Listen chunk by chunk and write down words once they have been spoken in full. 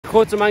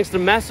caught amongst a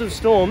massive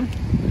storm,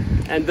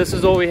 and this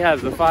is all we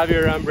have, the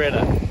 €5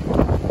 umbrella.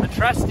 The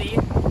trusty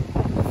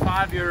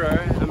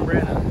 €5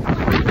 umbrella.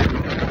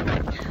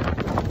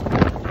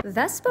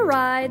 Vespa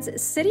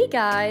rides, city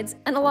guides,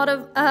 and a lot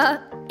of,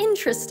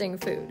 interesting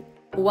food.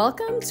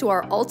 Welcome to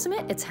our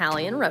ultimate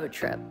Italian road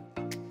trip.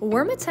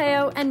 We're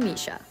Matteo and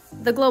Misha,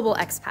 the global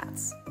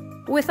expats.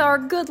 With our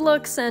good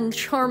looks and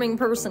charming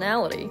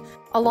personality,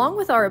 along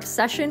with our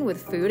obsession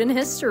with food and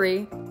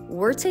history,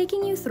 we're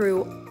taking you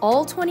through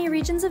all 20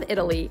 regions of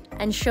Italy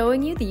and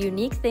showing you the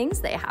unique things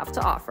they have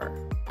to offer.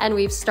 And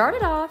we've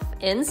started off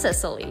in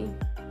Sicily.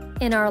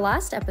 In our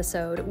last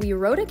episode, we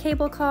rode a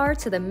cable car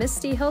to the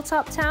misty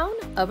hilltop town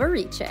of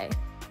Ortigia,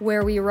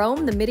 where we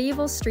roamed the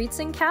medieval streets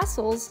and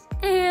castles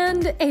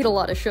and ate a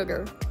lot of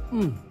sugar.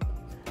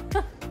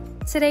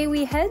 Today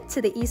we head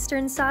to the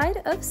eastern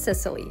side of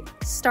Sicily,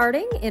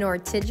 starting in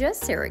Ortigia,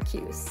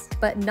 Syracuse,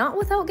 but not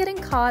without getting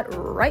caught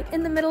right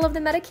in the middle of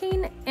the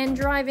Medicane and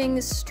driving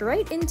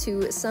straight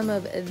into some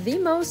of the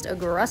most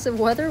aggressive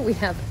weather we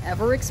have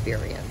ever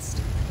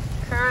experienced.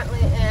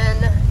 Currently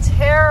in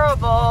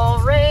terrible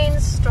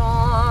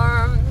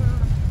rainstorm.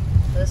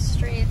 The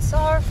streets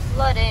are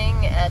flooding,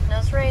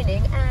 Etna's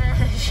raining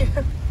ash.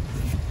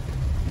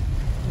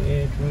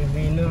 It would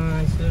be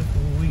nice if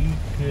we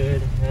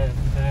could have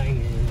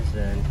bangers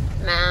and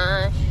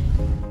mash.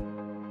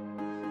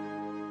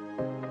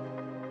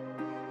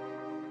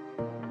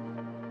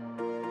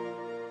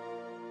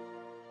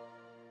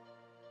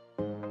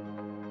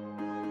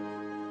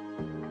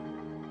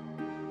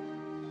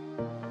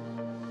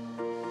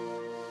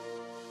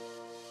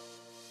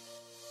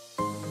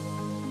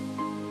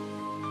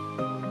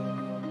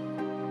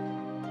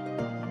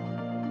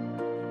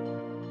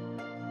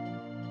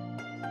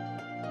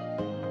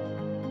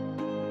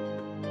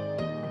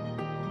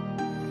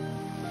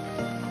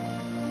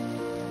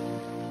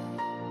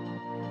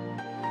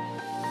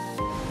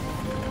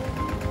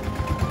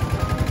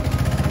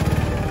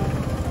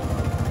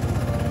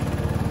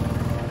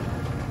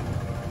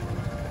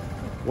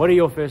 What are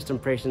your first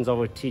impressions of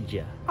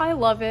Ortygia? I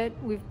love it.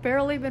 We've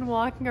barely been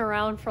walking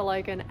around for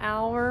like an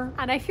hour,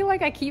 and I feel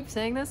like I keep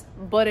saying this,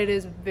 but it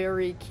is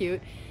very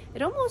cute.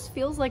 It almost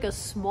feels like a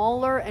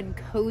smaller and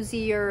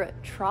cozier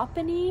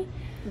Trapani.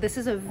 This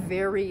is a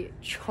very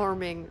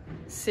charming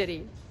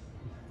city.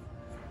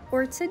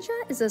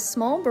 Ortygia is a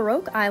small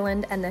Baroque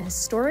island and the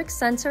historic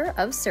center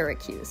of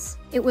Syracuse.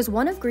 It was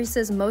one of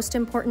Greece's most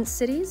important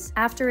cities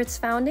after its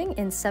founding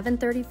in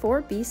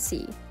 734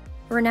 BC.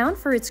 Renowned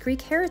for its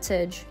Greek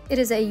heritage, it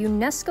is a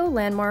UNESCO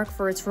landmark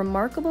for its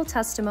remarkable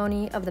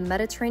testimony of the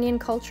Mediterranean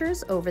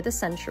cultures over the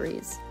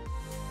centuries.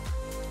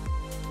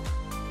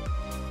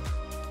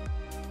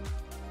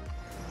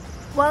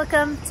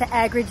 Welcome to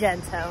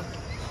Agrigento.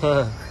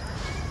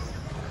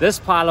 This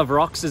pile of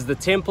rocks is the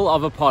Temple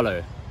of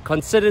Apollo,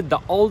 considered the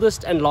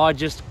oldest and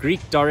largest Greek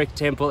Doric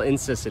temple in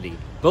Sicily,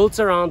 built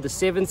around the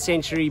 7th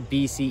century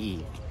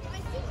BCE.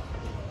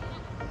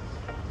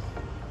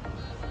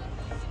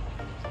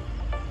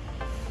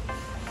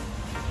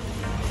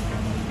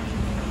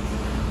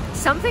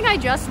 Something I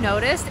just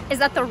noticed is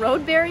that the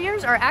road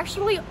barriers are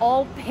actually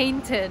all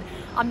painted.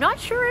 I'm not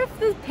sure if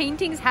the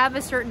paintings have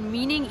a certain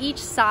meaning. Each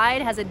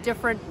side has a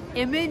different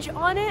image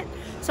on it.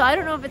 So I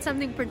don't know if it's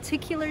something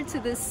particular to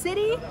the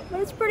city, but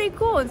it's pretty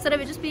cool instead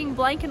of it just being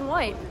blank and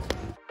white.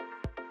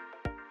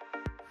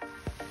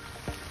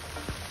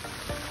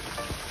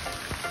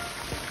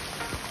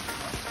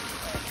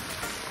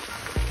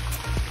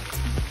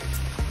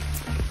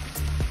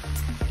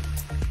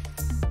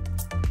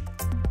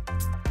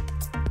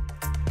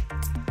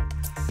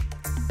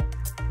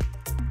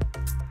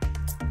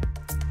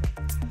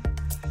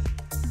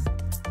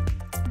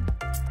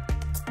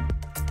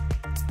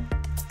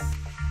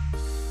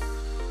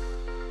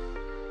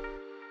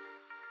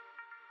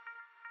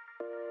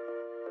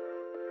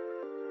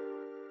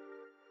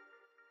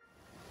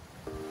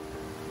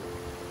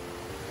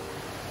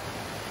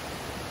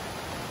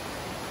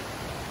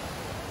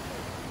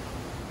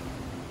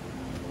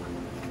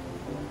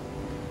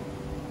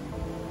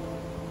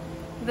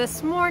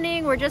 This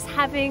morning, we're just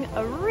having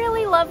a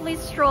really lovely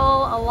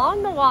stroll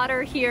along the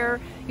water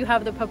here. You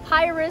have the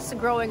papyrus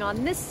growing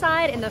on this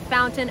side in the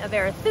fountain of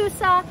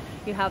Siracusa.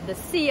 You have the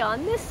sea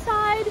on this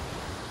side.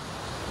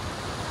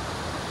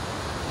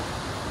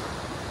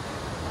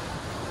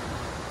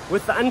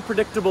 With the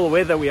unpredictable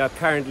weather we are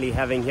currently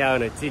having here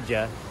in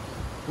Ortygia,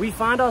 we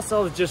find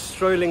ourselves just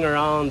strolling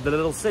around the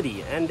little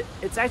city, and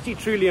it's actually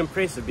truly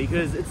impressive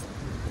because it's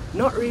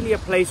not really a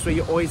place where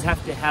you always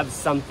have to have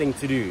something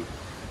to do.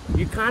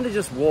 You kind of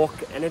just walk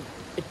and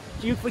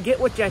you forget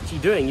what you're actually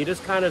doing. You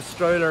just kind of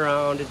stroll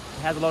around. It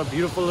has a lot of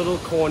beautiful little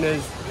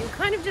corners. You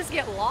kind of just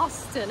get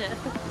lost in it.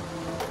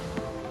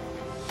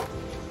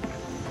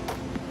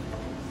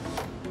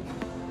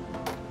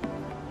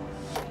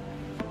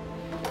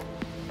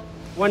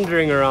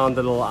 Wandering around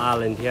the little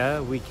island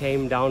here, we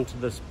came down to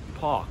this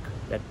park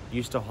that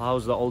used to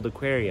house the old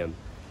aquarium.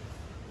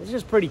 It's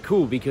just pretty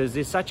cool because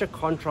there's such a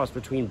contrast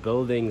between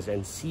buildings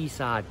and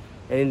seaside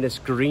and then this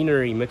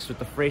greenery mixed with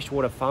the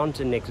freshwater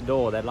fountain next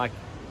door that, like,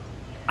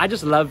 I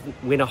just love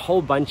when a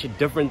whole bunch of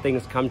different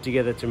things come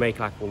together to make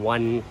like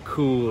one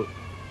cool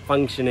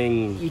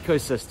functioning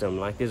ecosystem.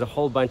 Like there's a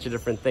whole bunch of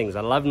different things.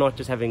 I love not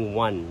just having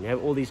one. You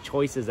have all these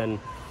choices, and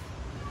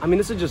I mean,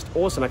 this is just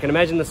awesome. I can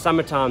imagine the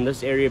summertime,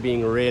 this area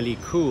being really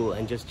cool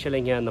and just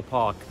chilling here in the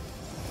park.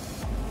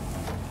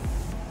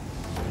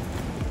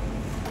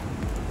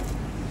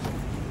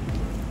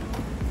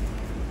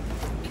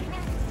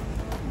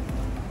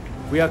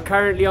 We are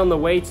currently on the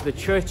way to the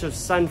Church of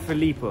San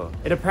Filippo.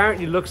 It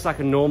apparently looks like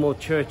a normal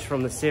church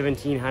from the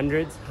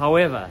 1700s.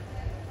 However,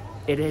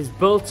 it is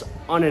built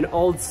on an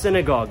old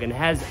synagogue and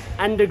has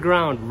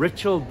underground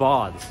ritual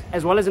baths,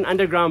 as well as an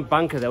underground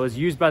bunker that was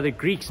used by the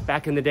Greeks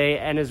back in the day,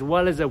 and as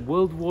well as a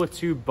World War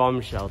II bomb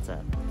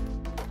shelter.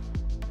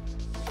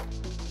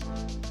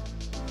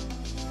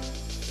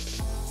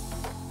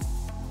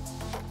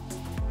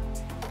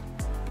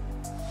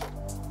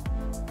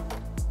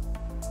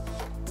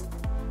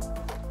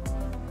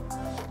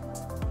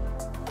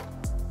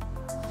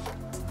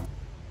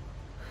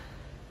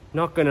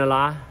 Not gonna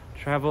lie,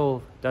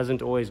 travel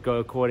doesn't always go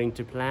according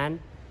to plan,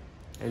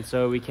 and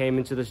so we came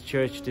into this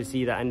church to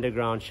see the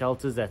underground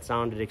shelters that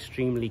sounded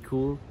extremely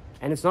cool.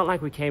 And it's not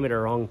like we came at a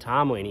wrong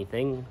time or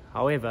anything.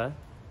 However,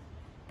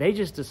 they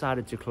just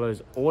decided to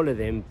close all of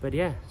them, but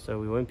yeah, so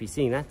we won't be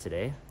seeing that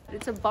today.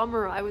 It's a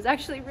bummer. I was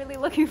actually really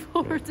looking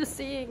forward to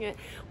seeing it.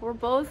 We're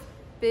both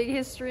big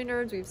history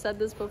nerds. We've said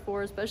this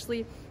before,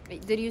 especially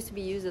it did used to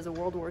be used as a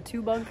World War II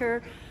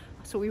bunker,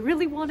 so we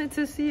really wanted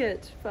to see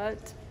it,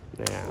 but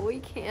yeah, we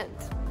can't.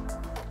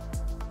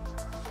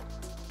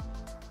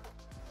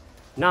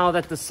 Now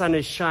that the sun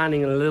is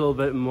shining a little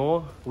bit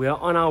more, we are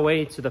on our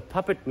way to the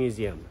Puppet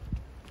Museum,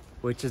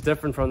 which is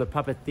different from the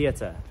Puppet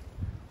Theatre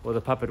or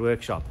the Puppet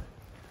Workshop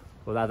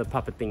or the other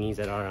puppet thingies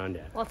that are around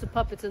here. Lots of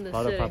puppets in the city.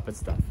 A lot of puppet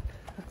stuff.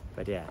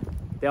 But yeah,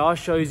 there are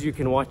shows you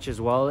can watch as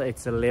well.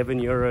 It's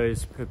 11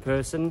 euros per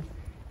person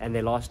and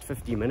they last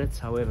 50 minutes.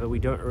 However, we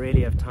don't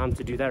really have time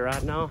to do that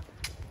right now,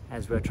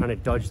 as we're trying to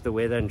dodge the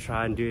weather and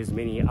try and do as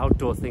many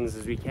outdoor things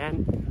as we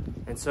can.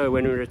 And so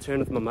when we return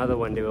with my mother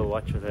one day, we'll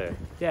watch with her.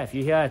 Yeah, if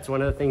you're here, it's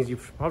one of the things you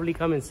should probably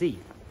come and see.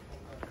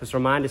 Because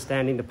from my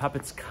understanding, the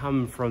puppets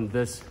come from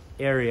this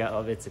area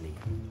of Italy.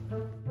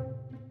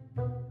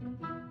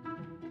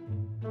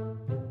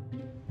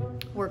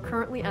 We're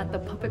currently at the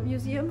Puppet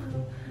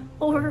Museum,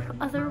 or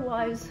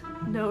otherwise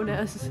known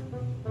as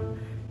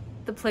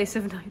the Place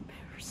of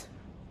Nightmares.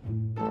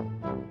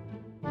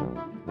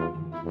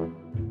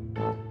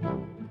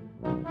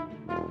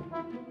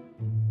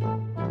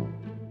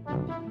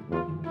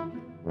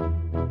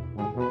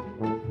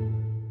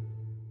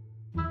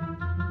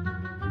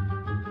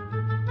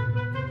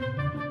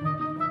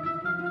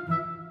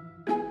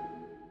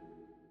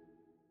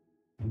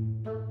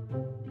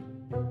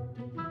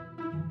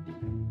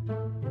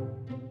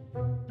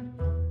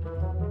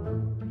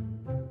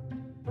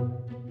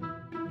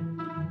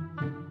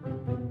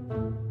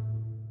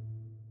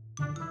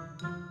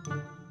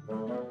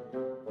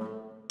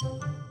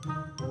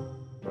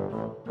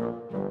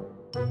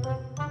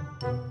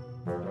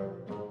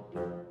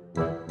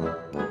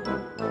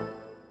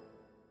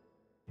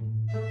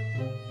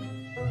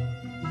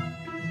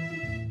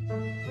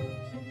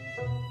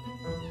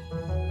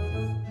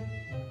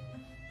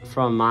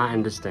 From my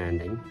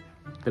understanding,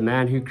 the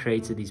man who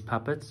created these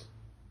puppets,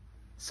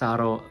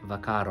 Saro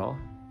Vaccaro,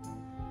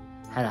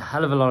 had a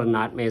hell of a lot of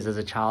nightmares as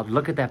a child.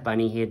 Look at that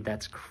bunny head,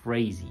 that's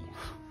crazy.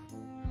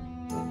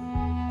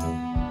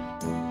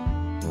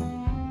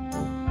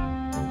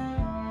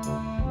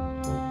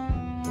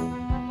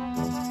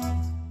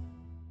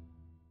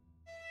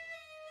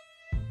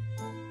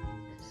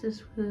 Is this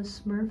where the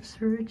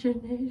Smurfs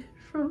originated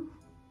from?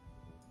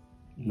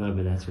 No,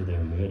 but that's where they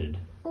were murdered.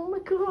 Oh my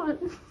god.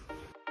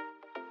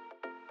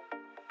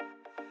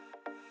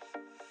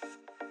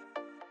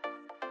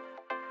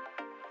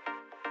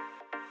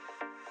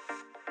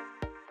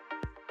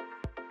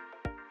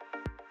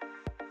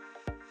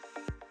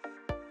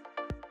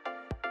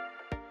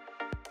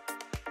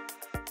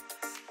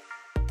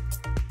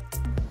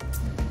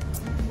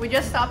 We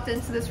just stopped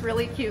into this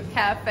really cute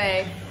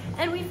cafe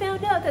and we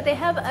found out that they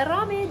have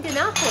rame di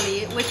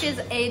Napoli, which is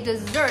a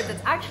dessert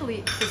that's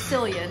actually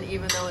Sicilian,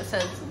 even though it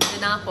says di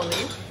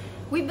Napoli.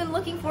 We've been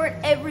looking for it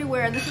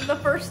everywhere and this is the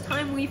first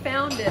time we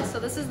found it. So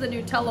this is the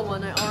Nutella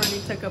one. I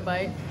already took a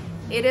bite.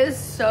 It is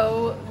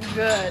so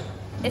good.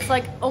 It's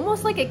like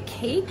almost like a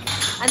cake,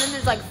 and then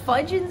there's like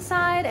fudge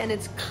inside and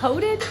it's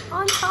coated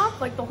on top,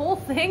 like the whole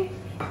thing.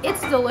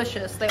 It's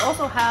delicious. They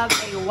also have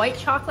a white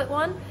chocolate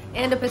one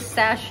and a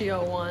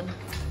pistachio one.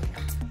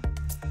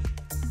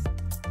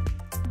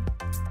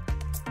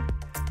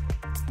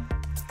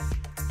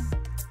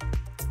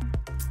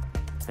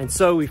 And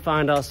so we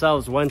find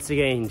ourselves once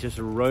again just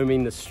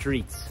roaming the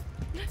streets.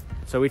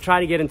 So we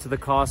try to get into the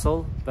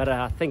castle, but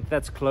I think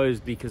that's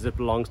closed because it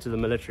belongs to the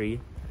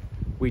military.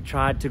 We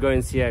tried to go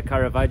and see a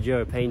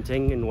Caravaggio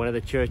painting in one of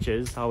the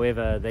churches,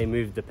 however they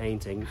moved the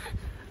painting.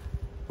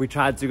 We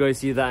tried to go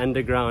see the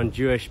underground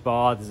Jewish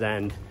baths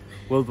and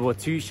World War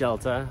II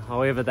shelter,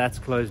 however that's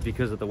closed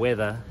because of the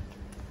weather.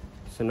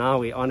 So now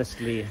we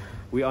honestly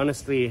We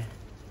honestly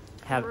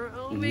have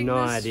no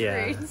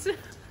idea.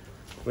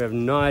 We have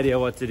no idea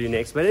what to do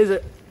next.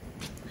 But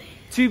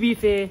to be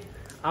fair,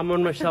 I'm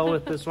on Michelle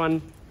with this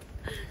one.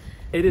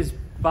 It is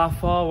by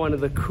far one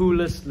of the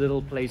coolest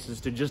little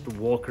places to just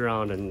walk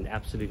around and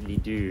absolutely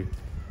do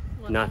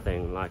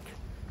nothing. Like,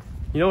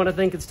 you know what I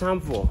think it's time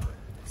for?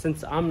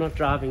 Since I'm not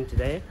driving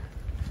today,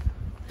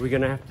 we're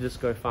gonna have to just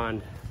go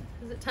find.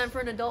 Is it time for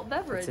an adult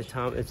beverage?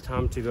 It's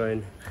time to go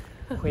and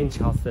quench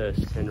our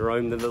thirst and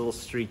roam the little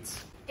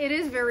streets. It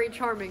is very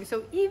charming.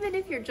 So even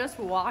if you're just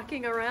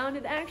walking around,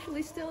 it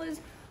actually still is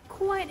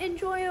quite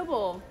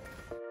enjoyable.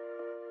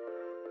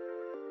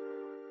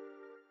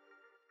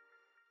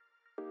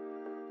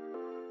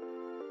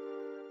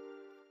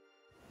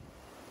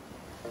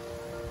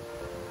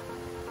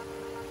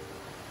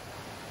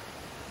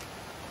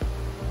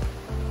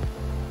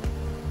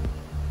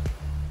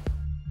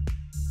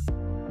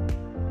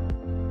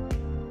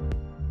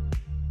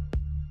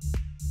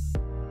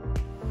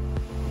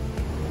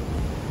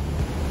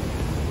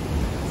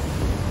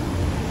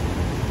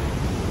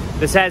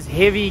 This has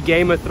heavy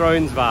Game of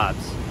Thrones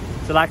vibes.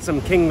 So like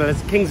some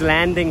King's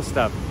Landing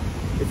stuff.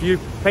 If you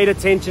paid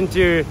attention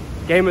to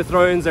Game of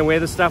Thrones and where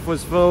the stuff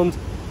was filmed,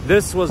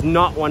 this was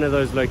not one of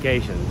those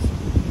locations.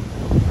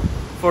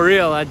 For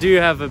real, I do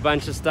have a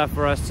bunch of stuff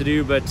for us to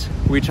do, but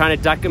we're trying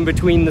to duck in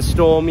between the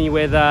stormy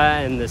weather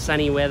and the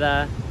sunny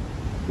weather.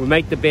 We'll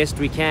make the best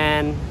we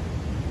can.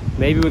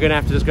 Maybe we're gonna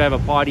have to just go have a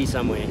party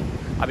somewhere.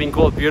 I've been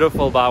called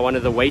beautiful by one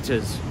of the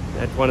waiters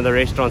at one of the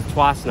restaurants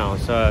twice now,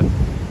 so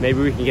maybe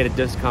we can get a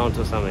discount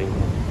or something.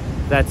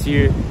 If that's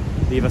you,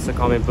 leave us a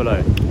comment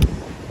below.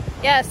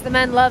 Yes, the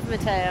men love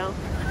Matteo.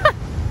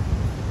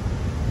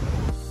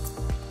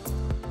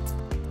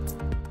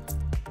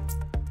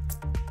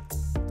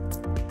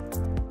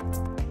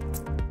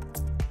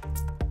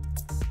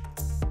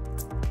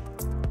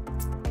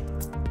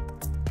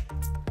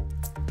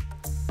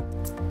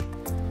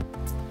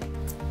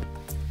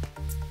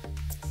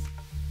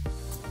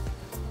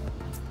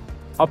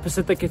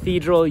 Opposite the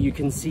cathedral, you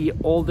can see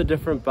all the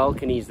different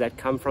balconies that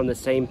come from the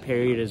same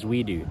period as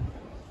we do,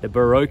 the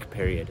Baroque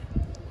period.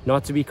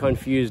 Not to be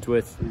confused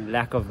with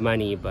lack of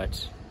money,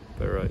 but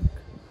Baroque.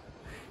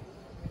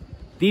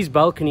 These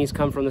balconies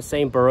come from the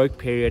same Baroque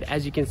period,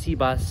 as you can see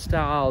by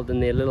styled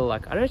in their little,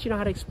 like, I don't actually know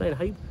how to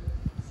explain,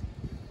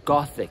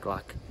 Gothic,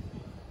 like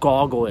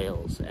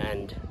gargoyles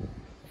and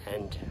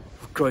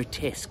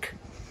grotesque.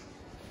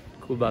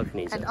 Cool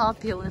balconies. And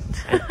opulent.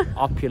 And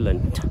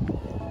opulent.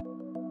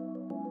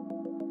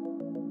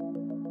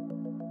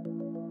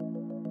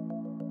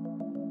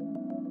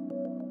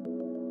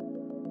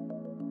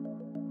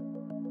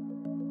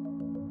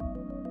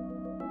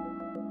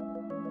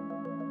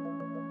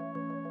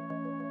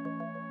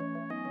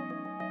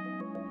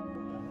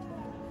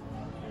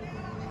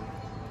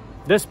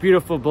 This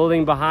beautiful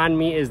building behind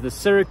me is the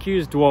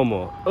Syracuse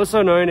Duomo,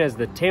 also known as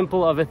the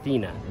Temple of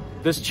Athena.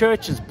 This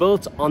church is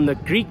built on the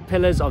Greek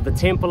pillars of the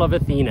Temple of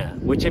Athena,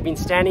 which have been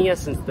standing here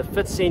since the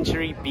 5th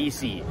century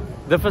BC.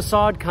 The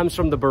facade comes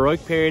from the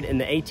Baroque period in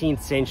the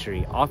 18th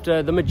century,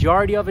 after the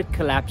majority of it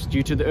collapsed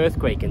due to the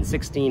earthquake in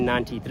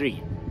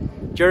 1693.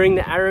 During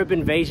the Arab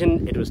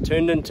invasion, it was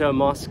turned into a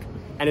mosque,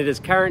 and it is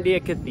currently a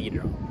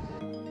cathedral.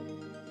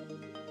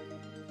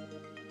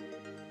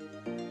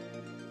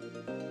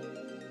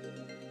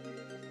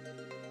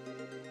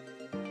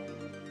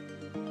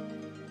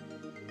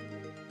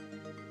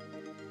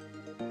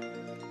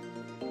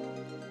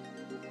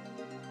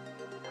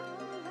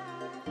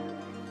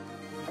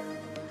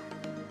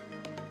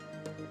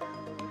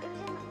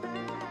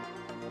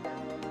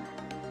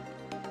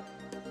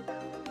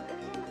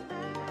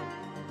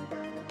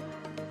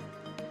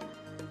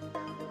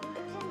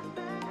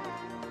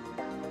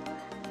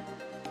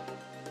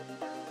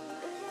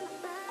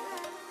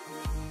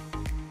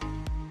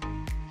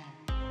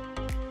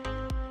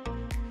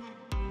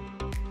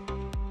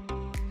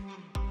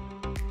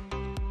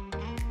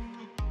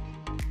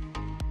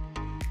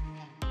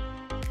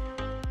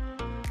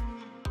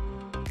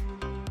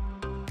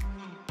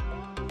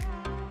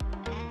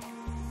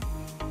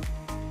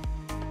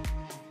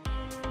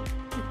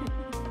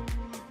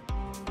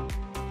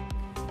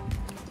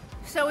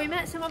 So we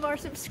met some of our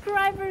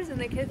subscribers in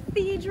the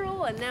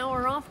cathedral, and now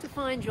we're off to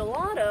find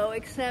gelato,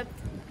 except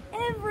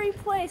every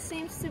place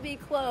seems to be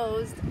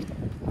closed,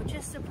 which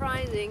is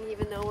surprising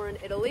even though we're in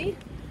Italy.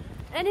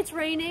 And it's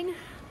raining,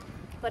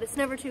 but it's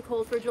never too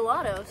cold for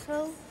gelato,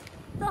 so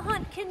the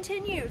hunt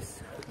continues.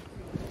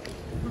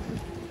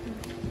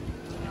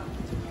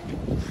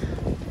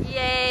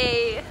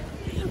 Yay!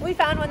 We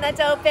found one that's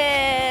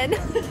open!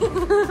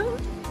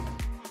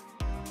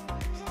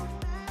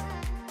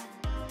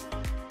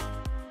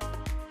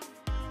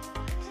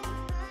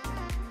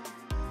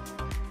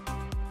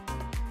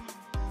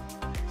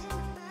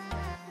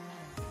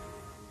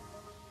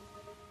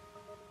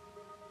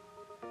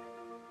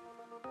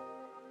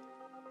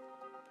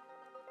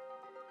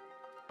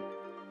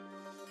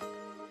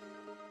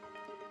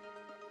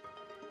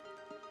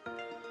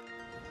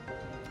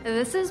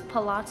 This is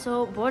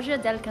Palazzo Borgia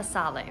del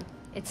Casale.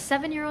 It's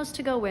 €7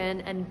 to go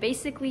in, and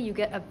basically you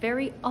get a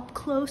very up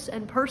close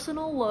and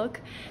personal look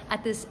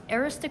at this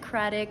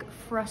aristocratic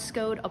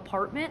frescoed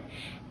apartment,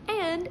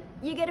 and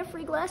you get a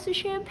free glass of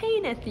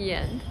champagne at the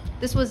end.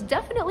 This was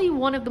definitely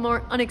one of the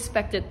more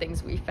unexpected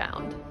things we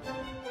found.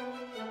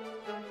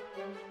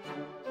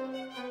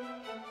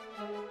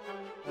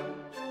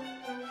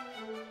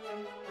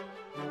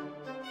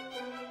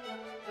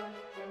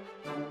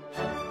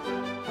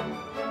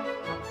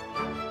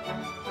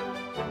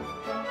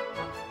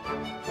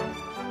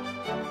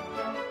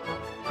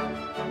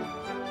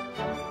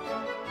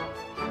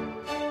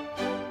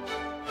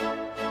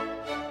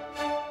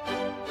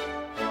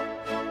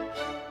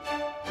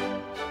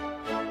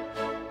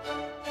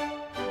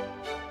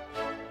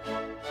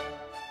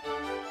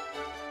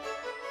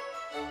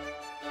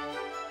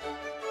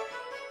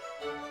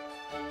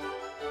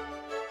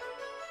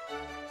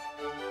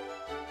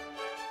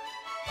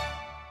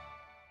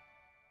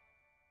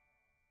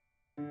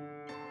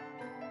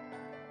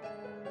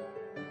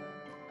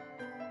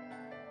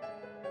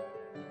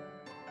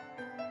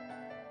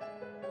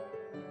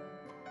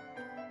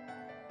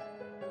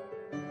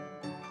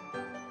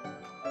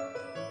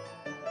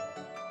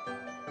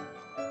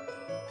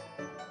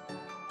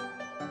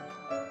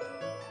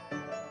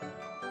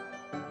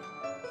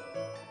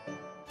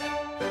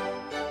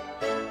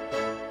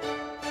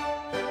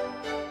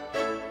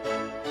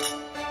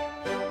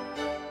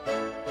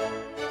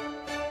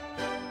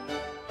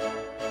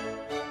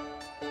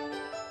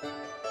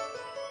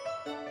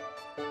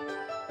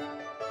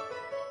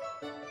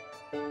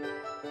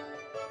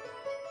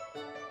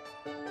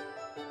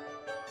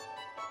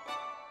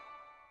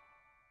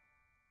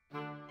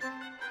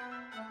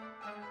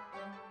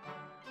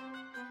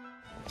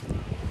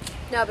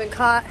 Now I've been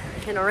caught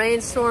in a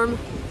rainstorm.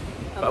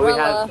 But we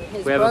have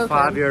a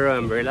 €5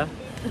 umbrella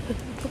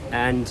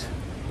and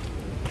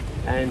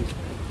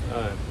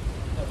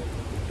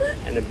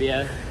a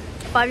beer.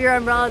 €5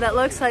 umbrella that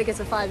looks like it's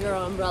a €5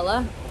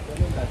 umbrella.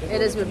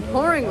 It has been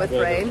pouring with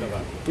rain.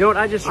 You know what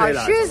I just realized?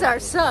 Our shoes are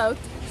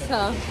soaked,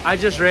 so. I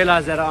just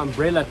realized that our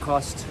umbrella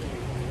cost,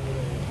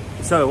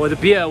 well, the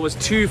beer was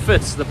 2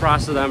 fifths the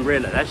price of the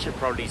umbrella. That should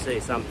probably say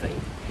something.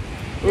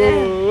 Yeah.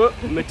 Oh,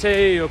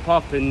 Mateo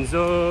Poppins,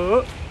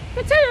 oh,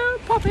 Mateo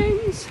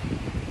Poppins.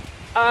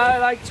 I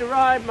like to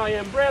ride my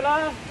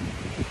umbrella.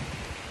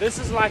 This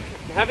is like,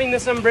 having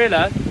this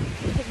umbrella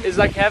is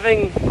like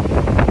having,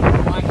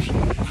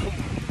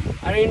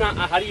 I don't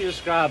know, how do you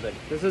describe it?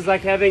 This is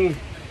like having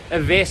a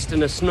vest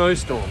in a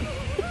snowstorm.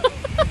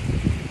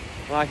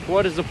 Like,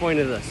 what is the point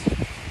of this?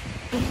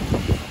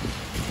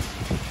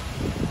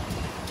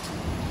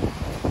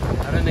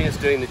 I don't think it's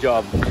doing the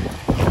job.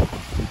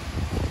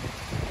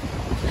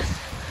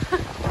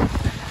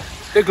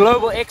 The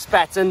global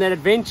expats and their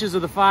adventures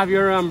of the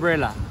 €5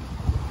 umbrella.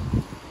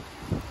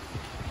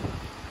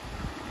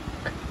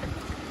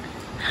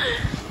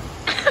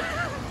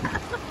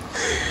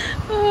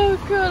 Oh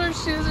god, our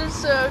shoes are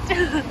soaked.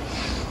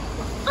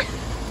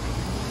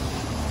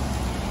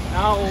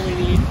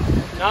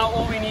 Now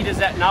all we need is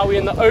that now we're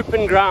in the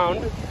open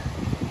ground,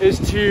 is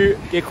to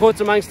get caught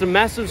amongst a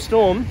massive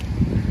storm,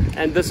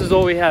 and this is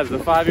all we have, the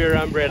 €5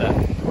 umbrella.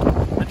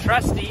 The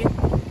trusty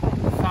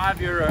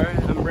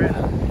 €5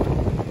 umbrella.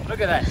 Look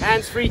at that,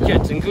 hands-free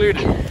kit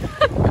included.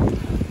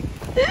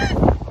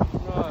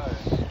 No.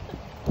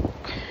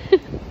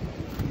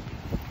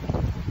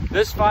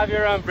 This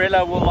 €5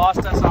 umbrella will last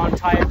us our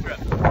entire trip.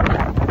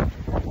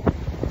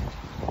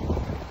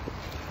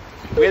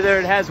 Whether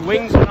it has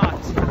wings or not.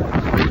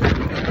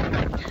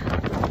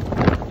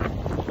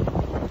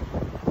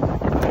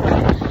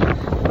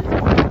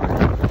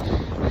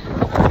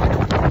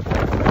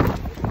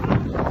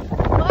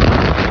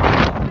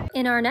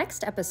 In our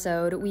next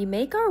episode, we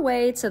make our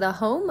way to the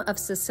home of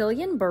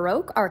Sicilian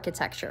Baroque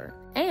architecture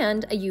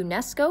and a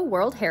UNESCO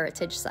World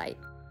Heritage Site,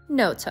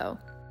 Noto.